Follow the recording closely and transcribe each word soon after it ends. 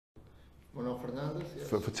Manuel Fernandes, yes.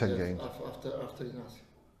 For 10 games. After Ignacio.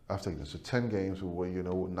 After Ignacio. So 10 games were, you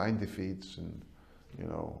know, 9 defeats, and, you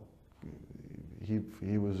know,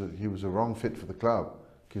 he was a wrong fit for the club,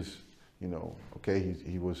 because, you know, okay,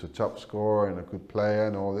 he was a top scorer and a good player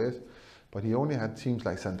and all this, but he only had teams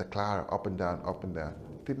like Santa Clara up and down, up and down.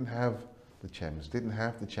 Didn't have the Champions, didn't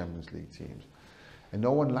have the Champions League teams. And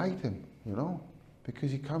no one liked him, you know,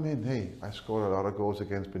 because he come in, hey, I scored a lot of goals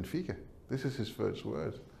against Benfica. This is his first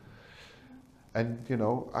words. And, you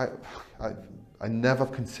know, I never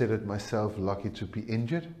considered myself lucky to be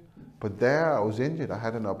injured, but there I was injured. I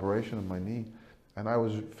had an operation on my knee, and I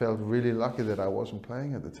felt really lucky that I wasn't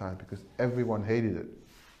playing at the time, because everyone hated it.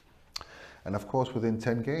 And of course, within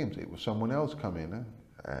 10 games, it was someone else come in,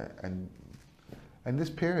 and this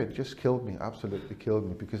period just killed me, absolutely killed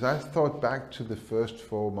me, because I thought back to the first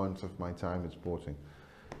 4 months of my time at Sporting,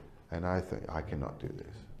 and I thought, I cannot do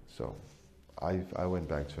this. So I went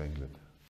back to England.